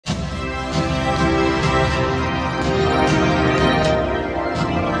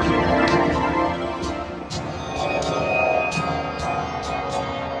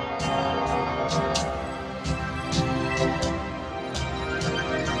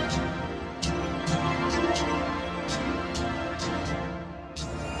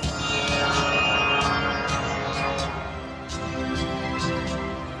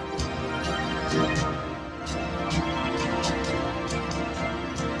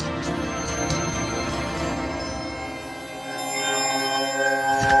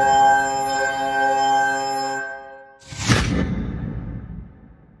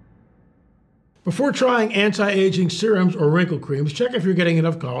Before trying anti-aging serums or wrinkle creams, check if you're getting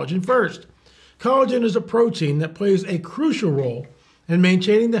enough collagen first. Collagen is a protein that plays a crucial role in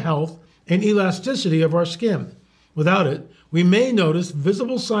maintaining the health and elasticity of our skin. Without it, we may notice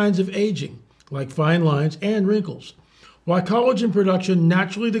visible signs of aging, like fine lines and wrinkles. While collagen production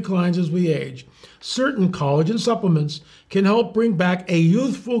naturally declines as we age, certain collagen supplements can help bring back a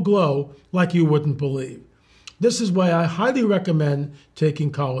youthful glow like you wouldn't believe. This is why I highly recommend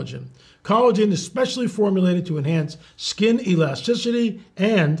taking collagen. Collagen is specially formulated to enhance skin elasticity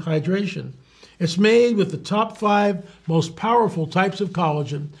and hydration. It's made with the top 5 most powerful types of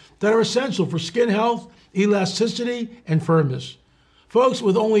collagen that are essential for skin health, elasticity, and firmness. Folks,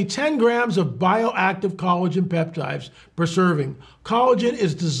 with only 10 grams of bioactive collagen peptides per serving, collagen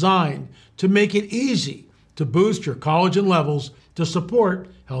is designed to make it easy to boost your collagen levels to support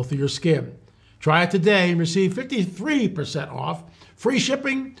healthier skin. Try it today and receive 53% off, free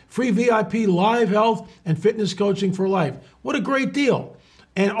shipping, free VIP live health and fitness coaching for life. What a great deal.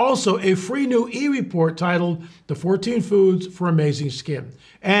 And also a free new e-report titled The 14 Foods for Amazing Skin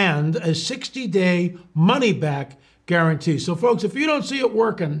and a 60-day money-back guarantee. So folks, if you don't see it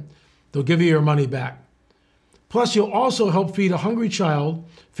working, they'll give you your money back. Plus, you'll also help feed a hungry child,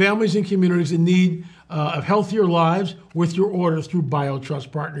 families and communities in need of healthier lives with your order through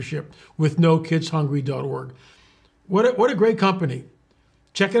BioTrust partnership with NoKidsHungry.org. What a great company.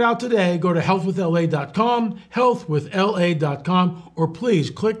 Check it out today. Go to healthwithla.com, healthwithla.com, or please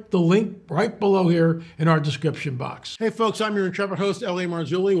click the link right below here in our description box. Hey folks, I'm your intrepid host, L.A.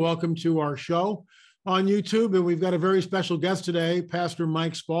 Marzulli. Welcome to our show on YouTube, and we've got a very special guest today, Pastor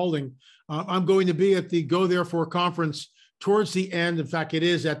Mike Spaulding. I'm going to be at the Go Therefore conference towards the end. In fact, it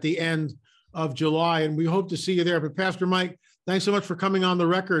is at the end of July, and we hope to see you there. But Pastor Mike, thanks so much for coming on the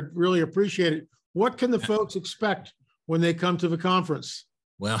record. Really appreciate it. What can the folks expect when they come to the conference?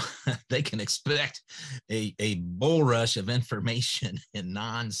 Well, they can expect a bull rush of information and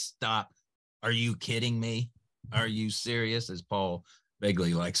nonstop. Are you kidding me? Are you serious? As Paul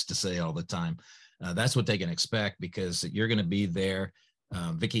Begley likes to say all the time. That's what they can expect, because you're going to be there.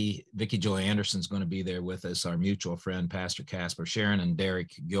 Vicky Joy Anderson's going to be there with us. Our mutual friend, Pastor Casper Sharon and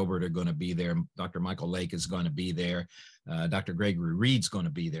Derek Gilbert are going to be there. Dr. Michael Lake is going to be there. Dr. Gregory Reed's going to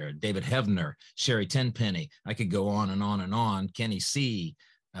be there. David Hevner, Sherry Tenpenny. I could go on and on and on. Kenny C.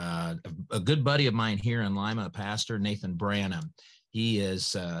 A good buddy of mine here in Lima, Pastor Nathan Branham. He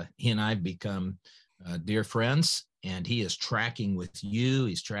and I've become dear friends, and he is tracking with you.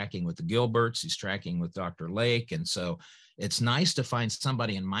 He's tracking with the Gilberts. He's tracking with Dr. Lake. And so it's nice to find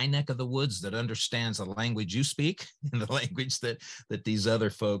somebody in my neck of the woods that understands the language you speak and the language that these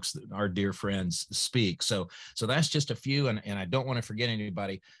other folks, our dear friends, speak. So that's just a few, and I don't want to forget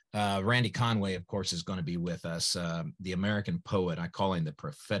anybody. Randy Conway, of course, is going to be with us, the American poet. I call him the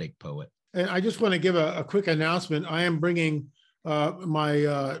prophetic poet. And I just want to give a quick announcement. I am bringing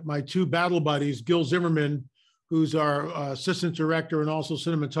my 2 battle buddies, Gil Zimmerman, who's our assistant director and also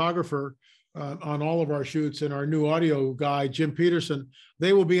cinematographer on all of our shoots, and our new audio guy, Jim Peterson.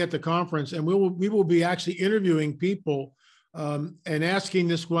 They will be at the conference, and we will be actually interviewing people and asking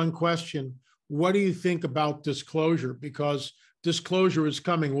this one question: what do you think about disclosure? Because disclosure is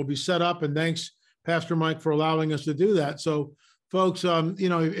coming. We'll be set up, and thanks, Pastor Mike, for allowing us to do that. So folks,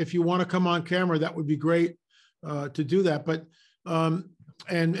 if you want to come on camera, that would be great to do that. But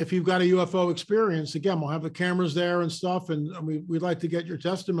and if you've got a UFO experience, again, we'll have the cameras there and stuff, and we'd like to get your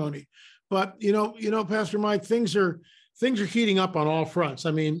testimony. But Pastor Mike, things are heating up on all fronts.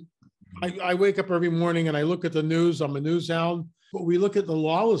 I mean, I wake up every morning and I look at the news. I'm a news hound, but we look at the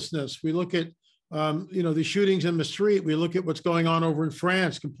lawlessness. We look at the shootings in the street. We look at what's going on over in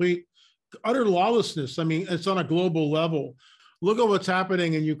France. Complete, utter lawlessness. I mean, it's on a global level. Look at what's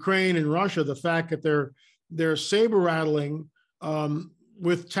happening in Ukraine and Russia. The fact that they're saber rattling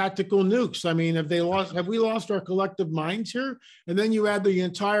with tactical nukes. I mean, have we lost our collective minds here? And then you add the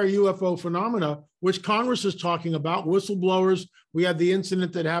entire UFO phenomena, which Congress is talking about, whistleblowers. We had the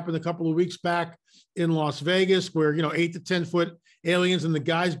incident that happened a couple of weeks back in Las Vegas, where 8 to 10 foot aliens in the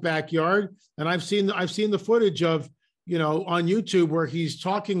guy's backyard. And I've seen the footage of on YouTube where he's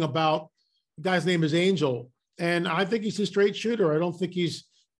talking about, the guy's name is Angel, and I think he's a straight shooter. I don't think he's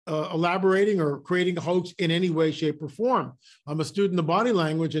elaborating or creating a hoax in any way, shape, or form. I'm a student of body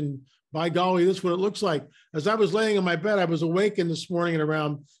language, and by golly, this is what it looks like. As I was laying in my bed, I was awakened this morning at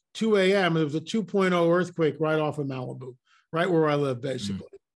around 2 a.m. There was a 2.0 earthquake right off of Malibu, right where I live, basically.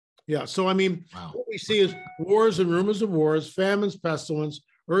 Yeah, so I mean, wow. What we see is wars and rumors of wars, famines, pestilence,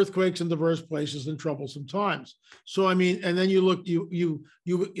 earthquakes in diverse places, and troublesome times. So I mean, and then you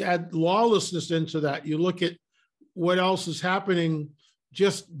add lawlessness into that. You look at what else is happening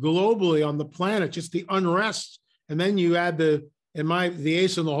just globally on the planet, just the unrest. And then you add the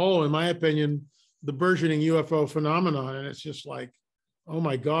ace in the hole, in my opinion, the burgeoning UFO phenomenon. And it's just like, oh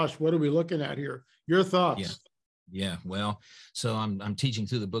my gosh, what are we looking at here? Your thoughts? Yeah. Well, so I'm teaching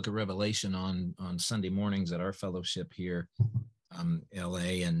through the book of Revelation on Sunday mornings at our fellowship here,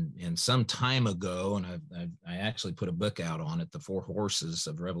 LA, and some time ago, and I actually put a book out on it, The Four Horses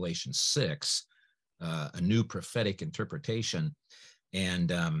of Revelation 6, a new prophetic interpretation.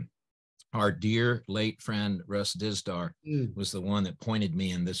 And our dear late friend Russ Dizdar was the one that pointed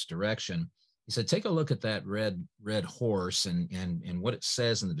me in this direction. He said, take a look at that red horse and what it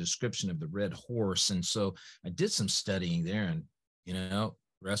says in the description of the red horse. And so I did some studying there, and, you know,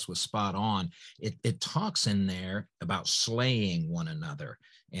 Russ was spot on. It talks in there about slaying one another.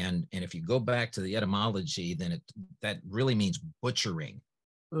 And if you go back to the etymology, then that really means butchering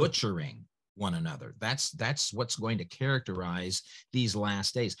one another. That's what's going to characterize these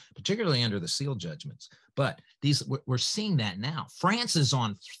last days, particularly under the seal judgments. But we're seeing that now. France is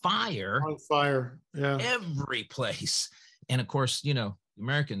on fire. On fire, yeah. Every place. And of course, you know, the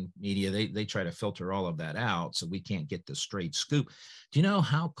American media, they try to filter all of that out, so we can't get the straight scoop. Do you know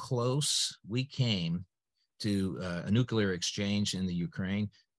how close we came to a nuclear exchange in the Ukraine?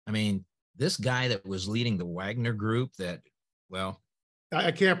 I mean, this guy that was leading the Wagner group that, well,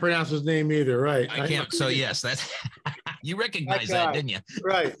 I can't pronounce his name either, right? I can't. So yes, that's you recognize that, didn't you?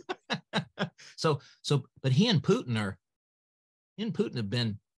 Right. But he and Putin have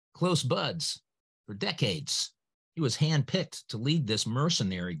been close buds for decades. He was handpicked to lead this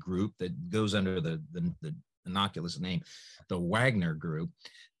mercenary group that goes under the innocuous name, the Wagner Group.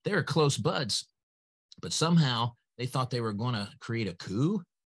 They're close buds, but somehow they thought they were going to create a coup,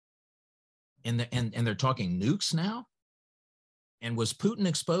 and they're talking nukes now. And was Putin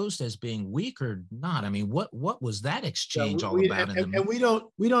exposed as being weak or not? I mean, what was that exchange all about? And we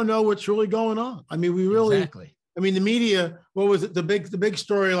don't know what's really going on. I mean, we really, exactly. I mean, the media, what was it? The big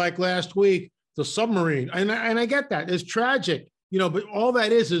story like last week, the submarine. And I get that. It's tragic, you know, but all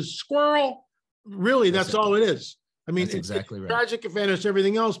that is squirrel. Really, that's all it is. I mean, that's exactly right. Tragic event is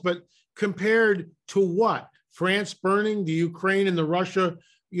everything else, but compared to what? France burning, the Ukraine and the Russia,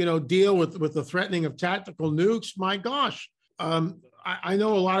 you know, deal with the threatening of tactical nukes. My gosh. I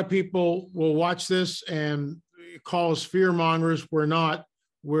know a lot of people will watch this and call us fear mongers. We're not.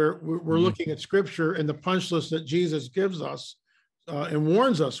 We're looking at scripture and the punch list that Jesus gives us and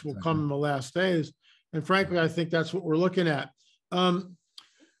warns us will come in the last days. And frankly, I think that's what we're looking at.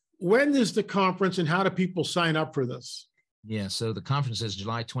 When is the conference and how do people sign up for this? Yeah, so the conference is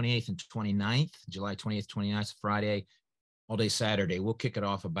July 28th and 29th. July 28th, 29th, Friday, all day Saturday. We'll kick it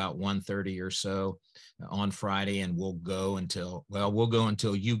off about 1:30 or so on Friday, and we'll go until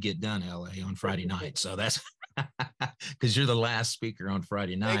you get done, LA, on Friday night. So that's because you're the last speaker on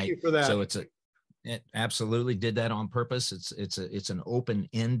Friday night. Thank you for that. So it absolutely did that on purpose. It's an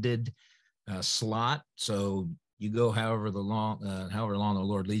open-ended slot. So you go however long the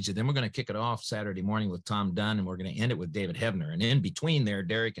Lord leads you. Then we're going to kick it off Saturday morning with Tom Dunn, and we're going to end it with David Hebner. And in between there,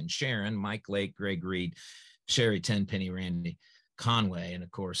 Derek and Sharon, Mike Lake, Greg Reed, Sherry Tenpenny, Randy Conway, and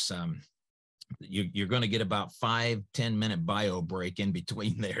of course, you're going to get about 5-10 minute bio break in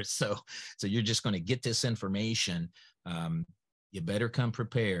between there. So you're just going to get this information. You better come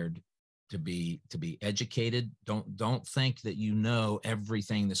prepared to be educated. Don't think that you know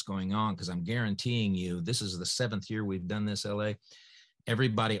everything that's going on, because I'm guaranteeing you, this is the 7th year we've done this, LA.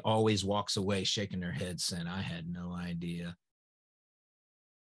 Everybody always walks away shaking their head saying, I had no idea.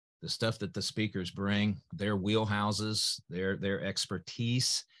 The stuff that the speakers bring, their wheelhouses, their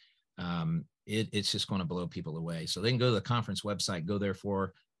expertise, it's just going to blow people away. So they can go to the conference website, go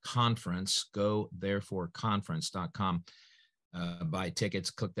therefore conference.com, buy tickets,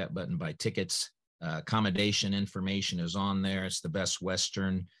 click that button, buy tickets. Accommodation information is on there. It's the Best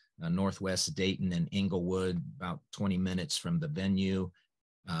Western, Northwest Dayton and Inglewood, about 20 minutes from the venue.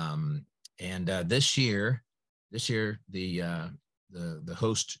 This year, the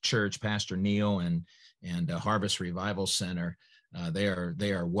host church, Pastor Neil and Harvest Revival Center, they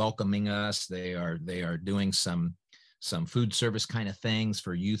are welcoming us. They are doing some food service kind of things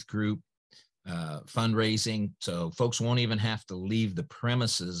for youth group fundraising. So folks won't even have to leave the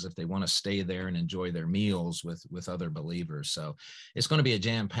premises if they want to stay there and enjoy their meals with other believers. So it's going to be a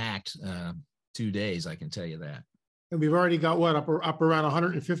jam-packed 2 days, I can tell you that. And we've already got up around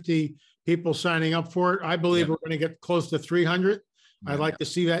 150 people signing up for it. I believe we're going to get close to 300. I'd like to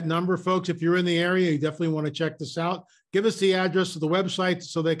see that number, folks. If you're in the area, you definitely want to check this out. Give us the address of the website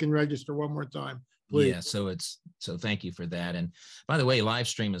so they can register one more time, please. Yeah, so thank you for that. And by the way, live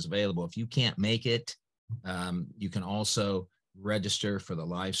stream is available. If you can't make it, you can also register for the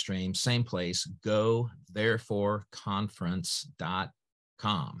live stream. Same place, go therefore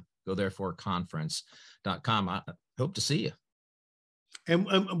conference.com. Go therefore conference.com. I hope to see you.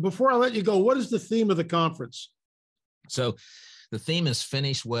 And before I let you go, what is the theme of the conference? So the theme is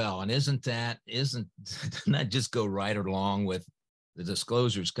finish well. And doesn't that just go right along with the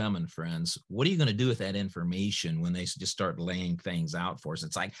disclosures coming, friends? What are you going to do with that information when they just start laying things out for us?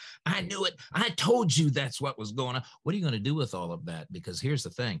 It's like, I knew it. I told you that's what was going on. What are you going to do with all of that? Because here's the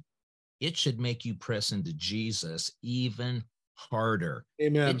thing. It should make you press into Jesus even harder.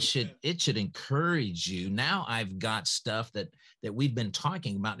 Amen. It should encourage you. Now I've got stuff that we've been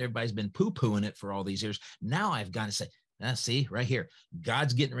talking about. Everybody's been poo-pooing it for all these years. Now I've got to say, see right here,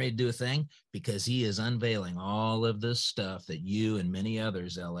 God's getting ready to do a thing because he is unveiling all of this stuff that you and many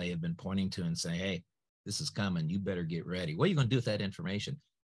others, LA, have been pointing to and say, hey, this is coming. You better get ready. What are you going to do with that information?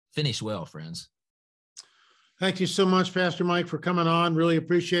 Finish well, friends. Thank you so much, Pastor Mike, for coming on. Really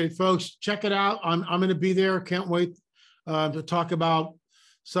appreciate it, folks. Check it out. I'm going to be there. Can't wait to talk about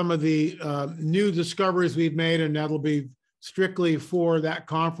some of the new discoveries we've made, and that'll be strictly for that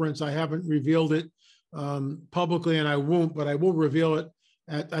conference. I haven't revealed it publicly, and I won't, but I will reveal it.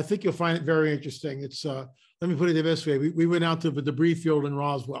 I think you'll find it very interesting. It's let me put it this way. We went out to the debris field in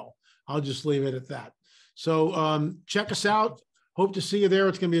Roswell. I'll just leave it at that. So check us out. Hope to see you there.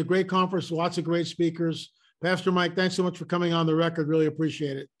 It's going to be a great conference. Lots of great speakers. Pastor Mike, thanks so much for coming on the record. Really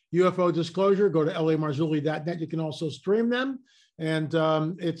appreciate it. UFO disclosure, go to lamarzulli.net. You can also stream them. And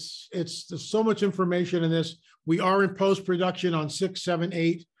there's so much information in this. We are in post-production on 6, 7,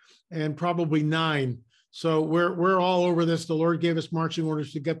 8, and probably 9. So we're all over this. The Lord gave us marching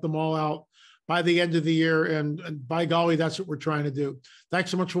orders to get them all out by the end of the year. And by golly, that's what we're trying to do. Thanks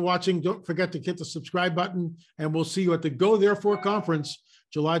so much for watching. Don't forget to hit the subscribe button, and we'll see you at the Go Therefore Conference,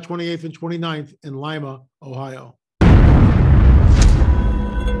 July 28th and 29th in Lima, Ohio.